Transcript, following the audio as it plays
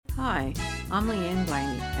Hi, I'm Leanne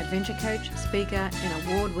Blaney, adventure coach, speaker, and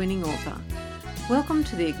award-winning author. Welcome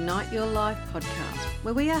to the Ignite Your Life podcast,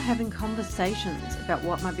 where we are having conversations about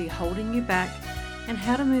what might be holding you back and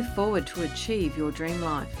how to move forward to achieve your dream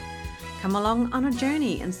life. Come along on a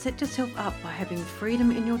journey and set yourself up by having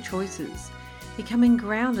freedom in your choices, becoming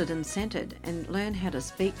grounded and centered, and learn how to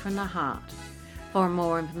speak from the heart. For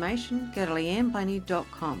more information, go to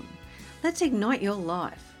leanneblaney.com. Let's ignite your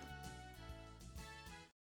life.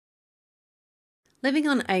 Living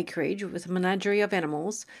on acreage with a menagerie of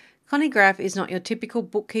animals, Conny Graf is not your typical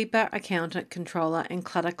bookkeeper, accountant, controller and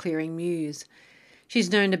clutter-clearing muse.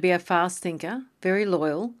 She's known to be a fast thinker, very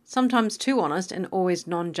loyal, sometimes too honest and always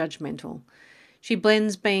non-judgmental. She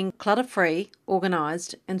blends being clutter-free,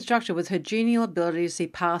 organised and structured with her genial ability to see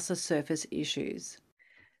past the surface issues.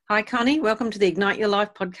 Hi Conny, welcome to the Ignite Your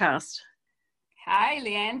Life podcast. Hi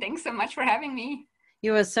Leanne, thanks so much for having me.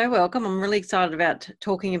 You are so welcome. I'm really excited about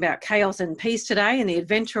talking about chaos and peace today and the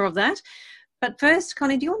adventure of that. But first,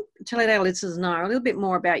 Conny, do you want to let our listeners know a little bit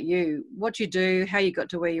more about you, what you do, how you got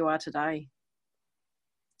to where you are today?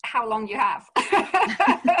 How long you have?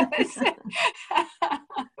 It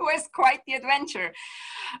was quite the adventure.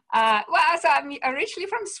 So I'm originally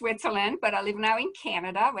from Switzerland, but I live now in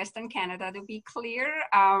Canada, Western Canada to be clear,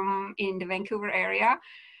 in the Vancouver area.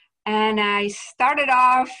 And I started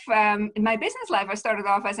off, in my business life, I started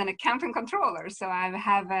off as an accountant controller. So I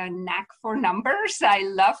have a knack for numbers. I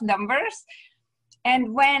love numbers.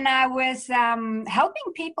 And when I was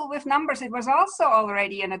helping people with numbers, it was also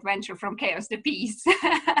already an adventure from chaos to peace.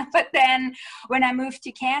 But then when I moved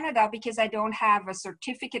to Canada, because I don't have a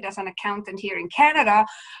certificate as an accountant here in Canada,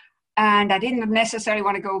 and I didn't necessarily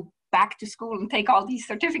want to go back to school and take all these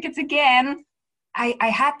certificates again, I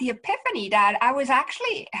had the epiphany that I was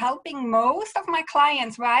actually helping most of my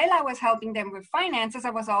clients. While I was helping them with finances, I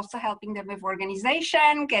was also helping them with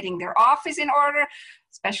organization, getting their office in order,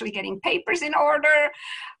 especially getting papers in order.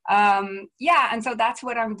 And so that's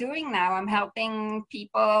what I'm doing now. I'm helping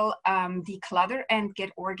people declutter and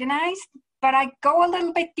get organized, but I go a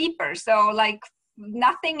little bit deeper. So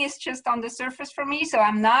nothing is just on the surface for me. So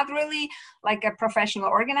I'm not really like a professional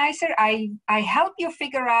organizer. I help you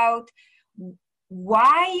figure out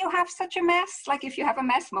why you have such a mess. Like if you have a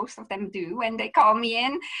mess, most of them do when they call me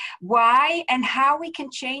in, why and how we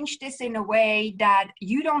can change this in a way that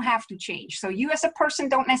you don't have to change. So you as a person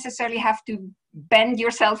don't necessarily have to bend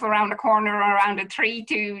yourself around a corner or around a tree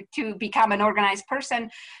to become an organized person.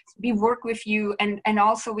 We work with you and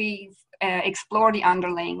also we explore the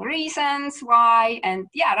underlying reasons why. And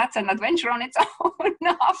yeah, that's an adventure on its own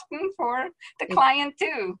often for the client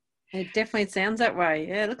too. It definitely sounds that way.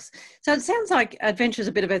 Yeah, so it sounds like adventure is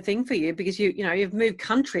a bit of a thing for you because you've moved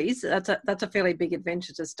countries. That's a fairly big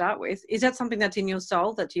adventure to start with. Is that something that's in your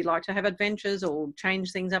soul, that you like to have adventures or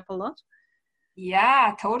change things up a lot?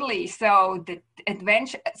 Yeah, totally. So the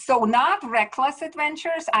adventure, so not reckless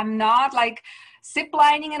adventures. I'm not like zip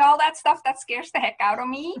lining and all that stuff. That scares the heck out of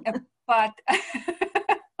me. But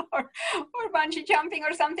or bungee jumping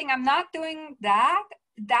or something. I'm not doing that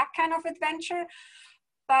kind of adventure.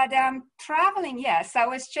 But traveling, yes. I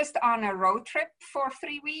was just on a road trip for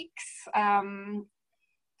 3 weeks,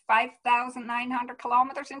 5,900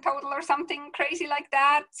 kilometers in total or something crazy like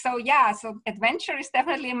that. So yeah, so adventure is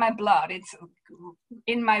definitely in my blood. It's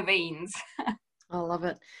in my veins. I love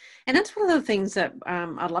it. And that's one of the things that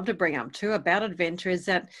I'd love to bring up too about adventure is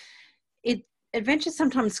that adventure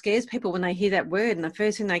sometimes scares people when they hear that word, and the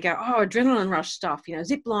first thing they go, oh, adrenaline rush stuff,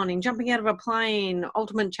 zip lining, jumping out of a plane,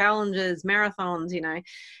 ultimate challenges, marathons,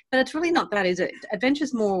 but it's really not that, is it?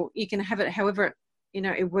 Adventure's more, you can have it however,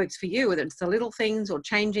 it works for you, whether it's the little things or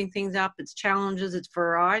changing things up, it's challenges, it's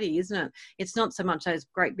variety, isn't it? It's not so much those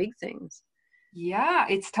great big things. Yeah,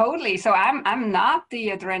 it's totally. So I'm not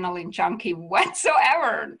the adrenaline junkie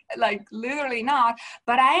whatsoever, like literally not,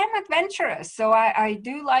 but I am adventurous. So I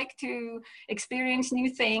do like to experience new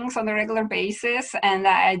things on a regular basis. And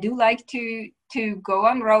I do like to go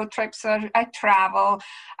on road trips. I travel.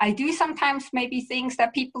 I do sometimes maybe things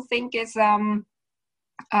that people think is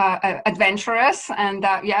adventurous, and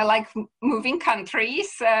I like moving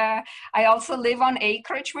countries. I also live on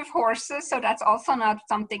acreage with horses, so that's also not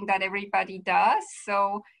something that everybody does.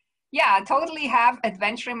 So yeah, I totally have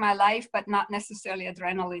adventure in my life, but not necessarily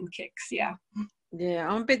adrenaline kicks. Yeah,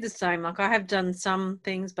 I'm a bit the same. Like I have done some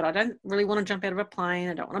things, but I don't really want to jump out of a plane.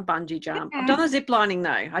 I don't want to bungee jump. I've done the zip lining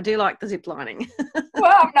though. I do like the zip lining.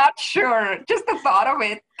 Well, I'm not sure. Just the thought of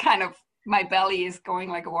it kind of, my belly is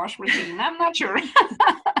going like a wash machine. I'm not sure.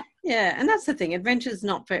 Yeah, and that's the thing. Adventure's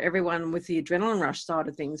not for everyone with the adrenaline rush side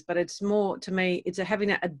of things, but it's more, to me, it's having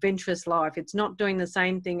that adventurous life. It's not doing the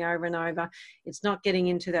same thing over and over. It's not getting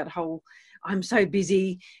into that whole, I'm so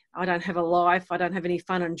busy, I don't have a life, I don't have any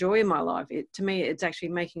fun and joy in my life. To me, it's actually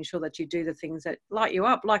making sure that you do the things that light you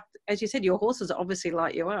up. Like, as you said, your horses obviously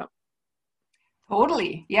light you up.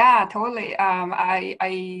 Totally. Yeah, totally.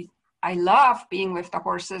 I love being with the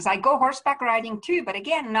horses. I go horseback riding too, but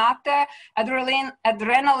again, not the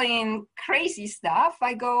adrenaline crazy stuff.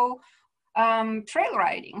 I go trail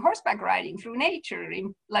riding, horseback riding through nature.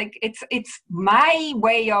 Like it's my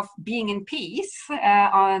way of being in peace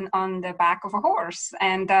on the back of a horse.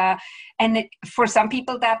 And for some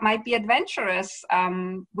people that might be adventurous,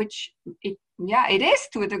 which it is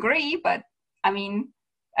to a degree. But I mean,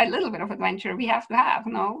 a little bit of adventure we have to have,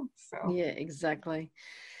 no? So yeah, exactly.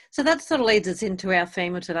 So that sort of leads us into our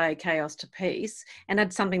theme of today, chaos to peace. And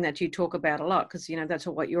that's something that you talk about a lot because, you know, that's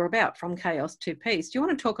what you're about, from chaos to peace. Do you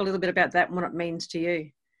want to talk a little bit about that and what it means to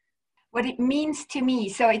you? what it means to me.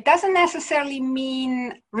 So it doesn't necessarily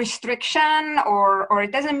mean restriction, or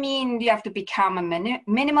it doesn't mean you have to become a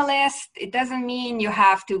minimalist. It doesn't mean you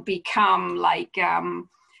have to become like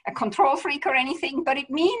a control freak or anything, but it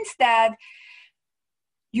means that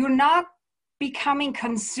you're not becoming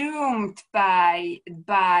consumed by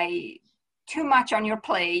too much on your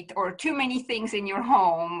plate, or too many things in your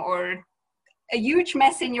home, or a huge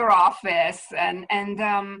mess in your office, and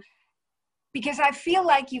because I feel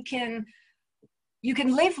like you can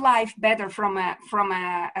live life better from a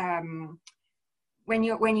when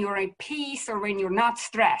you're at peace, or when you're not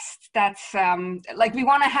stressed. That's like, we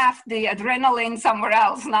want to have the adrenaline somewhere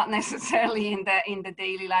else, not necessarily in the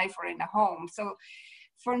daily life or in the home. So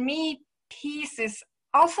for me, peace is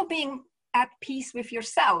also being at peace with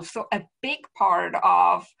yourself. So a big part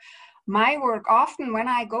of my work, often when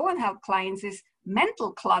I go and help clients, is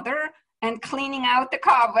mental clutter and cleaning out the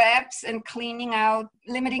cobwebs and cleaning out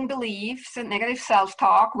limiting beliefs and negative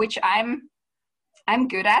self-talk, which I'm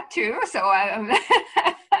good at too. So I'm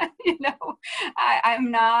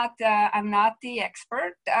I'm not the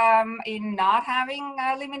expert in not having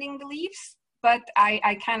limiting beliefs, but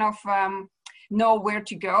I kind of know where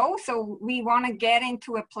to go. So we want to get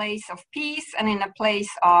into a place of peace and in a place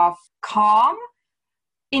of calm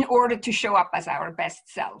in order to show up as our best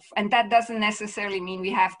self. And that doesn't necessarily mean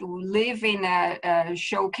we have to live in a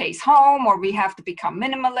showcase home, or we have to become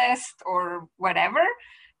minimalist or whatever.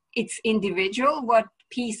 It's individual what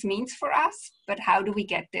peace means for us, but how do we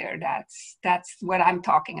get there? That's what I'm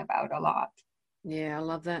talking about a lot. Yeah, I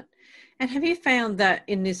love that. And have you found that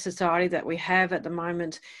in this society that we have at the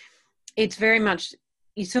moment, it's very much,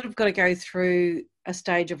 you sort of got to go through a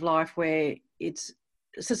stage of life where it's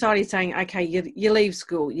society saying, okay, you leave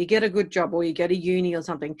school, you get a good job, or you go to uni or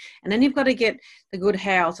something, and then you've got to get the good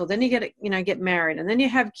house, or then you get married, and then you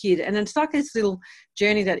have kids, and it's like this little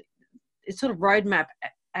journey that it's sort of roadmap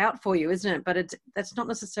out for you, isn't it? But that's not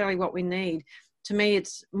necessarily what we need. To me,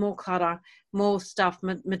 it's more clutter, more stuff,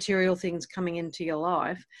 material things coming into your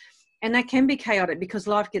life. And that can be chaotic because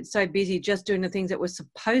life gets so busy just doing the things that we're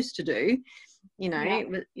supposed to do.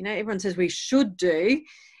 Everyone says we should do.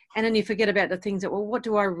 And then you forget about the things that, well, what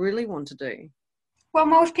do I really want to do? Well,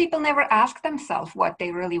 most people never ask themselves what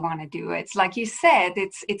they really want to do. It's like you said,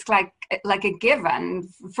 it's like a given.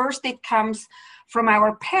 First, it comes from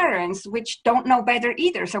our parents, which don't know better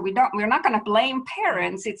either. So we're not going to blame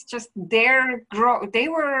parents. It's just they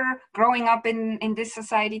were growing up in this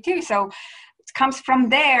society too. So it comes from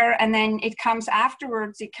there, and then it comes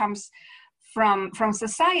afterwards. It comes from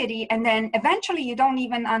society, and then eventually you don't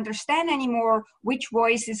even understand anymore which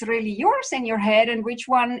voice is really yours in your head and which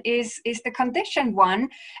one is the conditioned one,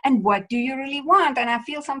 and what do you really want. And I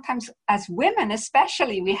feel sometimes as women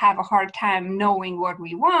especially, we have a hard time knowing what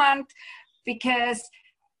we want, because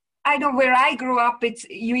I know where I grew up, it's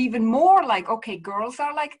you even more like, okay, girls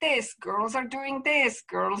are like this, girls are doing this,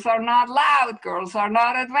 girls are not loud, girls are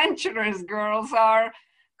not adventurous, girls are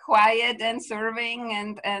quiet and serving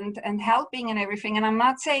and helping and everything. And I'm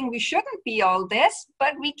not saying we shouldn't be all this,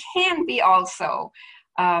 but we can be also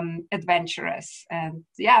adventurous. And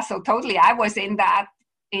yeah, so totally, I was in that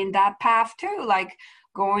path too, like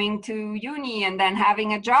going to uni and then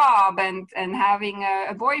having a job and having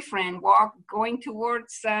a boyfriend, going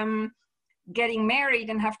towards getting married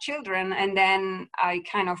and have children. And then I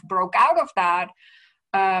kind of broke out of that,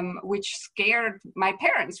 which scared my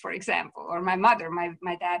parents, for example, or my mother. My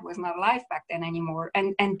dad was not alive back then anymore.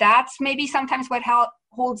 And that's maybe sometimes what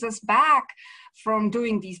holds us back from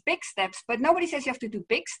doing these big steps. But nobody says you have to do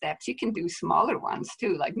big steps. You can do smaller ones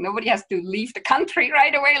too. Like, nobody has to leave the country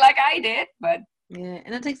right away like I did. But yeah,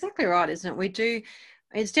 and that's exactly right, isn't it? We do.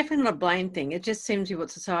 It's definitely not a blame thing. It just seems to be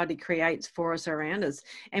what society creates for us around us.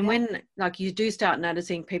 And when like you do start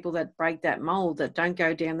noticing people that break that mold, that don't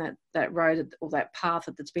go down that road or that path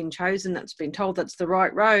that's been chosen, that's been told that's the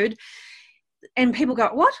right road, and people go,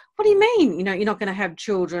 what do you mean, you know, you're not going to have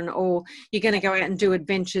children, or you're going to go out and do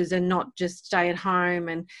adventures and not just stay at home,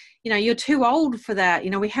 and you know, you're too old for that.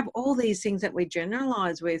 You know, we have all these things that we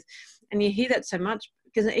generalize with, and you hear that so much,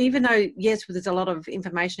 because even though yes, there's a lot of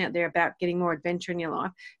information out there about getting more adventure in your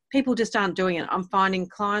life, people just aren't doing it. I'm finding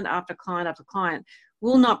client after client after client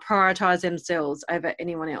will not prioritize themselves over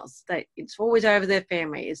anyone else. It's always over their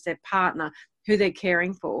family, it's their partner, who they're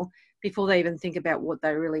caring for, before they even think about what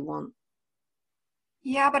they really want.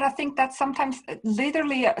 Yeah, but I think that's sometimes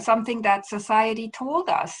literally something that society told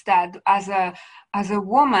us, that as a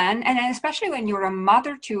woman, and especially when you're a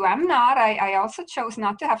mother too. I'm not. I also chose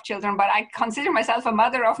not to have children, but I consider myself a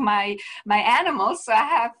mother of my animals. So I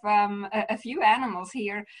have a few animals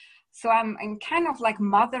here, so I'm kind of like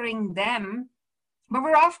mothering them. But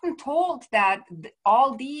we're often told that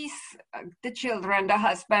all these, the children, the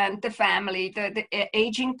husband, the family, the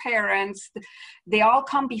aging parents, they all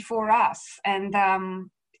come before us. And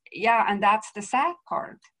and that's the sad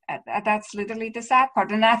part. That's literally the sad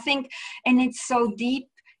part. And I think, and it's so deep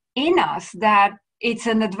in us that it's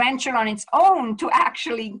an adventure on its own to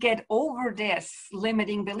actually get over this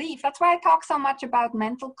limiting belief. That's why I talk so much about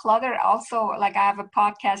mental clutter. Also, like I have a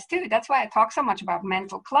podcast too. That's why I talk so much about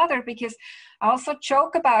mental clutter, because I also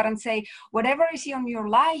joke about and say, whatever is in your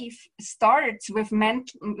life starts with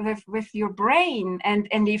with your brain. And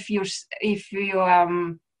if you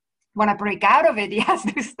want to break out of it, it has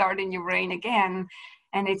to start in your brain again.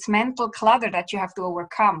 And it's mental clutter that you have to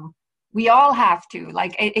overcome. We all have to.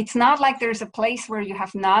 Like, it's not like there's a place where you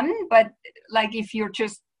have none, but like if you're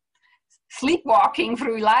just sleepwalking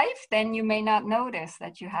through life, then you may not notice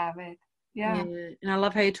that you have it. Yeah. And I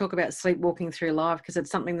love how you talk about sleepwalking through life, because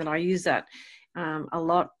it's something that I use that a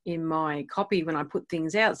lot in my copy when I put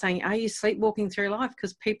things out, saying, are you sleepwalking through life?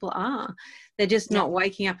 Because people are. They're just not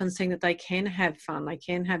waking up and seeing that they can have fun, they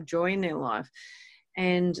can have joy in their life.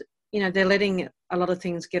 And you know, they're letting a lot of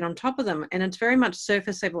things get on top of them, and it's very much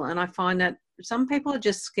surface level. And I find that some people are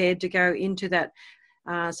just scared to go into that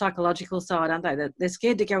psychological side, aren't they? That they're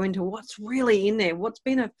scared to go into what's really in there, what's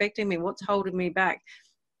been affecting me, what's holding me back.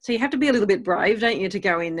 So you have to be a little bit brave, don't you, to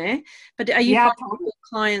go in there? But are you finding with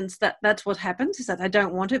clients that that's what happens, is that they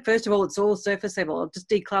don't want it? First of all, it's all surface level. I'll just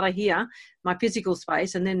declutter here, my physical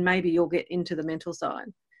space, and then maybe you'll get into the mental side.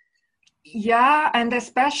 Yeah, and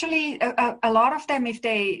especially a lot of them, if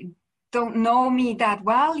they don't know me that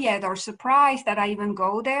well yet, are surprised that I even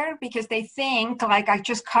go there, because they think like I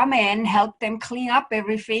just come in, help them clean up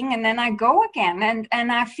everything, and then I go again.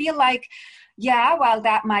 And I feel like, yeah, well,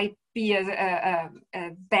 that might be a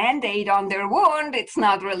Band-Aid on their wound. It's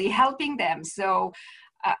not really helping them. So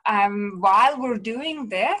while we're doing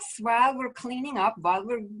this, while we're cleaning up, while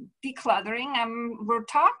we're decluttering, we're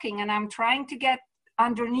talking, and I'm trying to get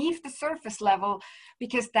underneath the surface level,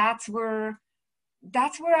 because that's where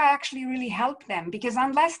I actually really help them. Because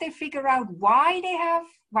unless they figure out why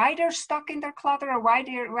they're stuck in their clutter, or why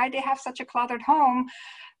they have such a cluttered home,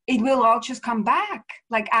 it will all just come back.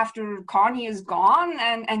 Like after Conny is gone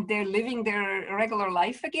and they're living their regular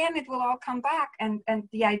life again, it will all come back. And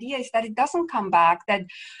the idea is that it doesn't come back, that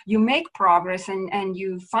you make progress and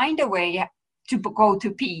you find a way to go to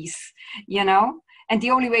peace, you know? And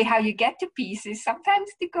the only way how you get to peace is sometimes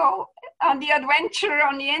to go on the adventure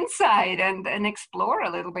on the inside and explore a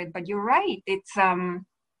little bit. But you're right. It's a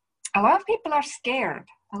lot of people are scared.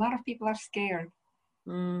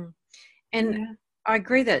 And I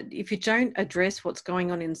agree that if you don't address what's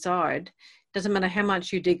going on inside, doesn't matter how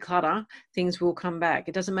much you declutter, things will come back.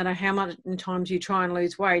 It doesn't matter how much times you try and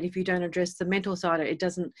lose weight. If you don't address the mental side,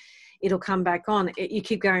 it'll come back on. You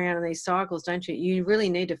keep going around in these cycles, don't you? You really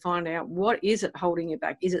need to find out, what is it holding you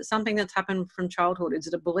back? Is it something that's happened from childhood? Is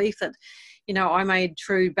it a belief that, you know, I made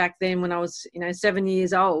true back then when I was, 7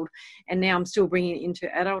 years old, and now I'm still bringing it into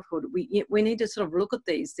adulthood? We need to sort of look at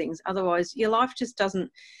these things. Otherwise, your life just doesn't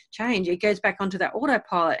change. It goes back onto that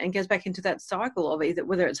autopilot and goes back into that cycle of either,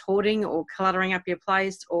 whether it's hoarding or cluttering up your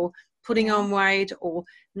place or putting on weight, or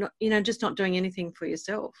not, just not doing anything for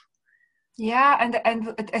yourself. Yeah,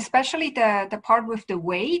 and especially the part with the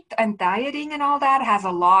weight and dieting and all that has a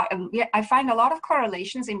lot. I find a lot of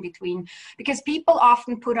correlations in between, because people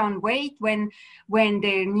often put on weight when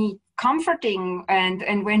they need comforting,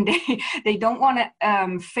 and when they don't want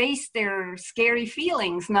to face their scary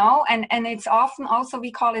feelings, no, and it's often also,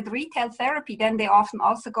 we call it retail therapy. Then they often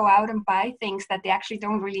also go out and buy things that they actually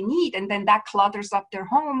don't really need, and then that clutters up their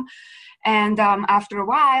home, and after a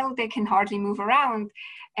while they can hardly move around.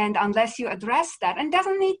 And unless you address that, and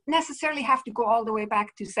doesn't necessarily have to go all the way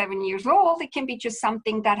back to 7 years old, it can be just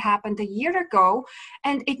something that happened a year ago,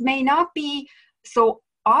 and it may not be so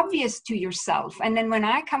obvious to yourself. And then when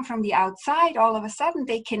I come from the outside, all of a sudden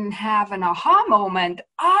they can have an aha moment,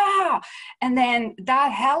 and then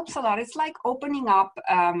that helps a lot. It's like opening up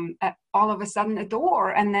all of a sudden a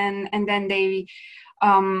door, and then they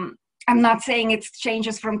I'm not saying it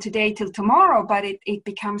changes from today till tomorrow, but it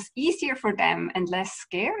becomes easier for them and less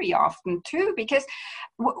scary often too, because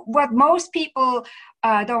what most people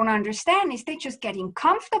don't understand is they're just getting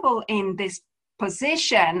comfortable in this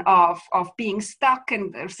position of being stuck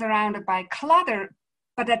and surrounded by clutter.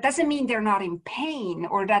 But that doesn't mean they're not in pain,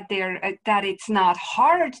 or that that it's not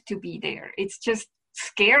hard to be there. It's just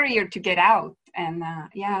scarier to get out. And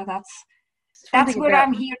that's what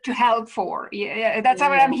I'm here to help for. That's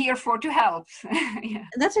what I'm here for, to help. Yeah.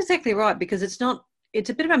 That's exactly right, because it's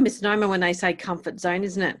a bit of a misnomer when they say comfort zone,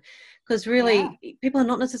 isn't it? Because really, people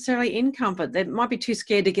are not necessarily in comfort. They might be too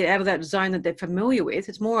scared to get out of that zone that they're familiar with.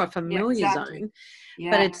 It's more a familiar zone,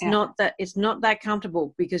 but it's not that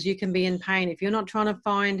comfortable, because you can be in pain. If you're not trying to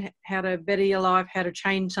find how to better your life, how to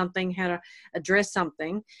change something, how to address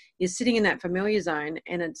something, you're sitting in that familiar zone,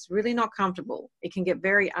 and it's really not comfortable. It can get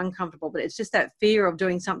very uncomfortable, but it's just that fear of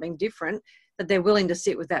doing something different that they're willing to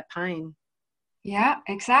sit with that pain. Yeah,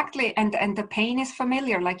 exactly. And the pain is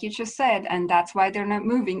familiar, like you just said, and that's why they're not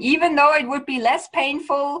moving, even though it would be less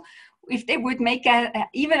painful if they would make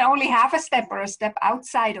even only half a step or a step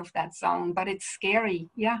outside of that zone. But it's scary.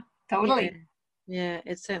 Yeah, totally. Yeah,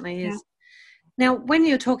 it certainly is. Now, when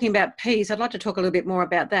you're talking about peace, I'd like to talk a little bit more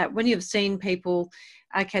about that. When you've seen people,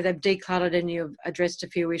 okay, they've decluttered and you've addressed a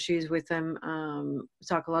few issues with them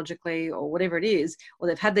psychologically or whatever it is, or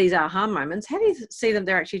they've had these aha moments, how do you see them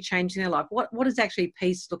they're actually changing their life? What is actually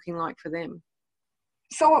peace looking like for them?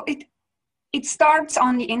 So it starts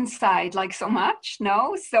on the inside, like so much,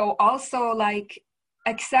 no? So also like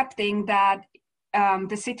accepting that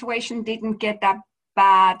the situation didn't get that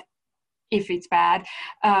bad, if it's bad,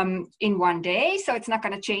 in one day. So it's not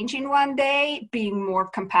going to change in one day. Being more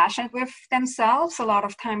compassionate with themselves. A lot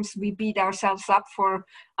of times we beat ourselves up for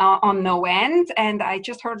on no end. And I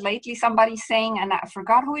just heard lately somebody saying, and I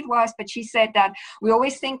forgot who it was, but she said that we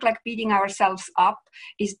always think like beating ourselves up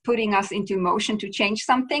is putting us into motion to change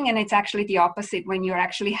something. And it's actually the opposite, when you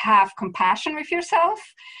actually have compassion with yourself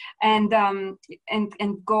and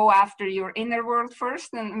go after your inner world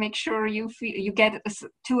first, and make sure you get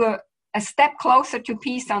to a step closer to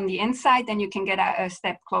peace on the inside, then you can get a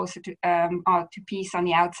step closer to peace on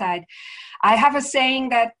the outside. I have a saying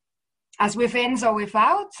that as within, so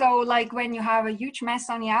without. So like when you have a huge mess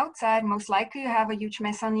on the outside, most likely you have a huge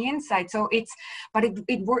mess on the inside. So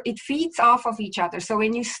it feeds off of each other. So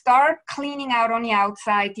when you start cleaning out on the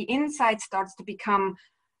outside, the inside starts to become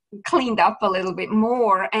cleaned up a little bit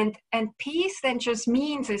more. And peace then just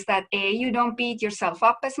means is that you don't beat yourself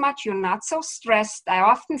up as much. You're not so stressed. I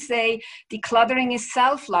often say decluttering is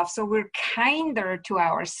self-love. So we're kinder to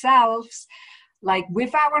ourselves, like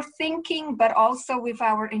with our thinking, but also with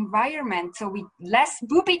our environment. So we less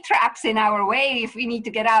booby traps in our way if we need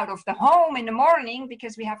to get out of the home in the morning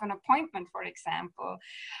because we have an appointment, for example.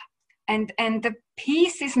 And the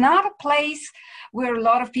peace is not a place where a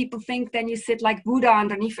lot of people think then you sit like Buddha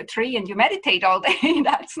underneath a tree and you meditate all day.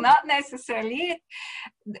 That's not necessarily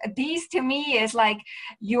it. Peace to me is like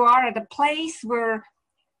you are at a place where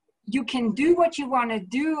you can do what you want to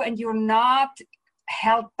do and you're not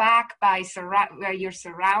held back by your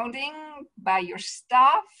surrounding, by your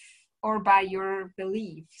stuff, or by your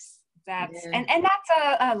beliefs. And that's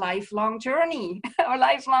a lifelong journey, a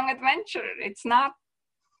lifelong adventure. It's not.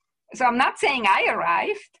 So I'm not saying I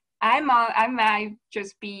arrived. I might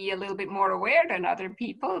just be a little bit more aware than other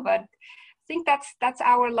people, but I think that's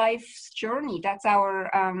our life's journey. That's our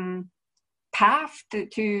path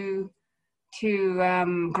to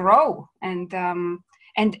grow, and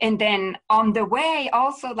then on the way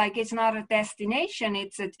also, like it's not a destination.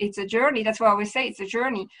 It's a journey. That's why I always say it's a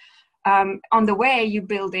journey. On the way, you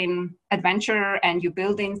build in adventure and you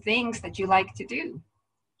build in things that you like to do.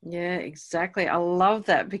 Yeah, exactly. I love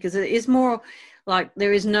that, because it is more like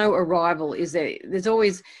there is no arrival, is there? There's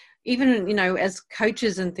always, even, as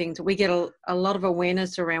coaches and things, we get a lot of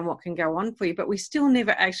awareness around what can go on for you, but we still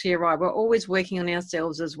never actually arrive. We're always working on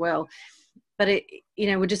ourselves as well. But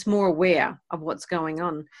we're just more aware of what's going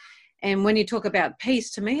on. And when you talk about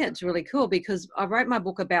peace, to me, it's really cool because I wrote my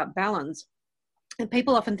book about balance. And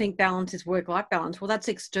people often think balance is work-life balance. Well, that's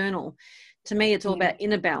external. To me, it's all about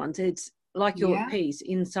inner balance. It's like your peace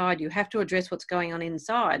inside. You have to address what's going on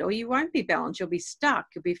inside, or you won't be balanced. You'll be stuck.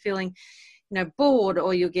 You'll be feeling, bored,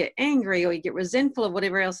 or you'll get angry, or you get resentful of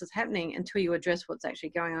whatever else is happening until you address what's actually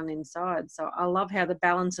going on inside. So I love how the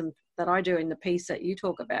balance that I do in the peace that you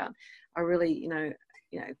talk about are really,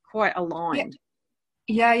 quite aligned.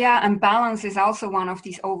 Yeah, and balance is also one of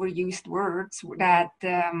these overused words that,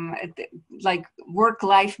 like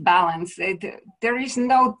work-life balance. There is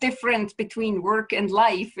no difference between work and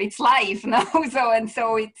life. It's life, no.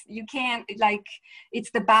 So you can't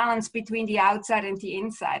it's the balance between the outside and the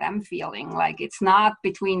inside. I'm feeling like it's not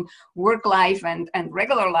between work life and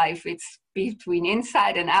regular life. It's between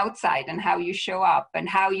inside and outside, and how you show up and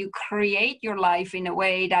how you create your life in a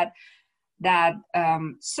way that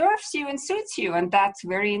serves you and suits you, and that's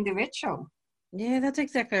very individual. Yeah, that's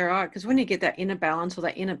exactly right. Because when you get that inner balance or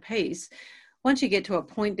that inner peace, once you get to a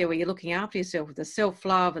point there where you're looking after yourself with the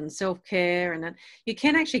self-love and self-care, and you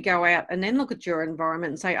can actually go out and then look at your environment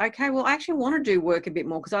and say, okay, well, I actually want to do work a bit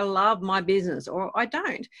more because I love my business, or I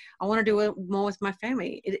don't. I want to do it more with my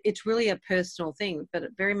family. It's really a personal thing, but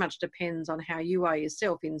it very much depends on how you are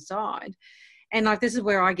yourself inside. And this is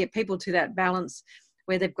where I get people to that balance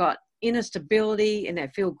where they've got inner stability and they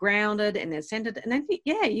feel grounded and they're centered. And then,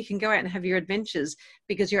 you can go out and have your adventures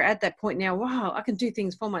because you're at that point now, wow, I can do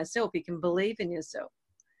things for myself. You can believe in yourself.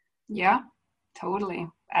 Yeah, totally.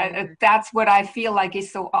 That's what I feel like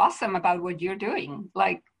is so awesome about what you're doing.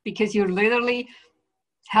 Because you're literally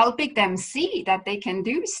helping them see that they can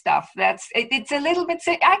do stuff. It's a little bit,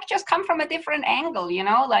 I just come from a different angle,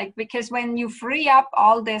 because when you free up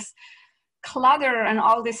all this clutter and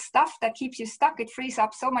all this stuff that keeps you stuck, it frees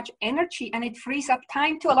up so much energy, and it frees up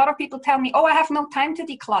time too. A lot of people tell me, I have no time to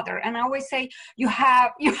declutter, and I always say you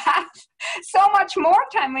have so much more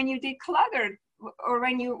time when you declutter, or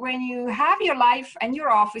when you have your life and your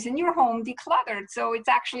office and your home decluttered. So it's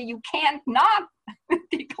actually, you can't not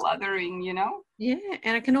decluttering, Yeah,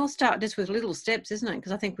 and it can all start just with little steps, isn't it?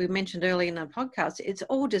 Because I think we mentioned earlier in the podcast, it's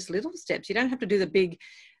all just little steps. You don't have to do the big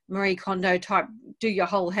Marie Kondo type, do your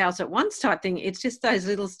whole house at once type thing. It's just those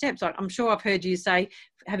little steps. I'm sure I've heard you say,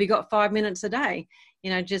 have you got 5 minutes a day,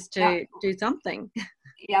 just to do something?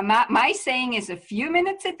 Yeah, my saying is a few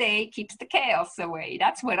minutes a day keeps the chaos away.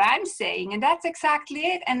 That's what I'm saying. And that's exactly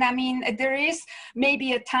it. And I mean, there is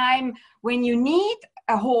maybe a time when you need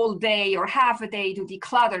a whole day or half a day to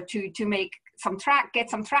declutter, to make get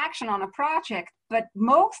some traction on a project. But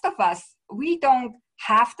most of us, we don't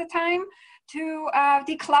have the time to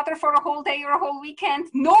declutter for a whole day or a whole weekend,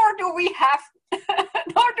 nor do we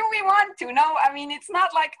want to. No, I mean, it's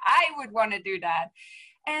not like I would want to do that.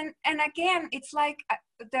 And again, it's like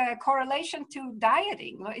the correlation to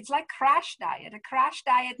dieting. It's like crash diet. A crash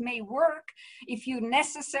diet may work if you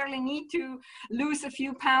necessarily need to lose a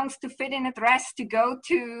few pounds to fit in a dress to go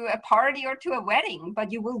to a party or to a wedding,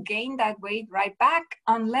 but you will gain that weight right back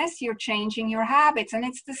unless you're changing your habits. And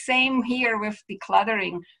it's the same here with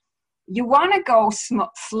decluttering. You want to go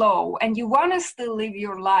slow, and you want to still live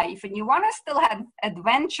your life, and you want to still have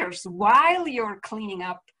adventures while you're cleaning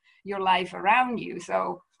up your life around you.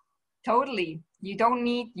 So totally, you don't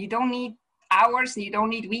need hours, you don't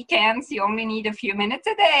need weekends, you only need a few minutes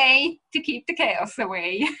a day to keep the chaos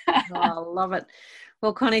away. I love it.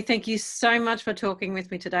 Well, Conny, thank you so much for talking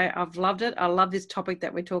with me today. I've loved it. I love this topic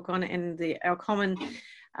that we talk on, and our common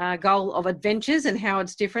goal of adventures and how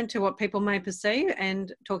it's different to what people may perceive,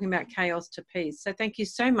 and talking about chaos to peace. So thank you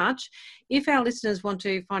so much. If our listeners want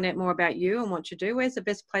to find out more about you and what you do, where's the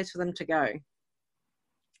best place for them to go?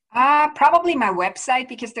 Probably my website,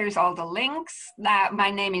 because there's all the links. My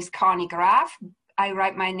name is Conny Graf. I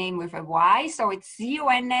write my name with a Y, so it's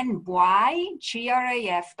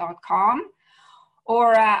ConnyGraf.com.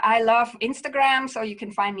 Or I love Instagram, so you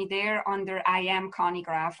can find me there under I am Conny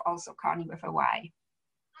Graf, also Conny with a Y.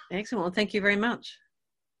 Excellent. Well, thank you very much.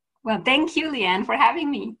 Well, thank you, Leanne, for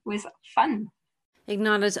having me. It was fun.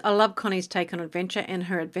 Igniters, I love Conny's take on adventure and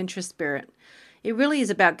her adventurous spirit. It really is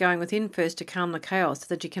about going within first to calm the chaos so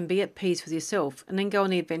that you can be at peace with yourself and then go on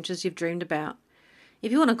the adventures you've dreamed about.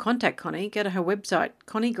 If you want to contact Conny, go to her website,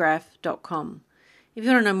 connygraf.com. If you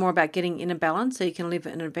want to know more about getting in a balance so you can live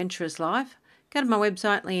an adventurous life, go to my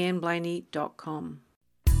website, leanneblaney.com.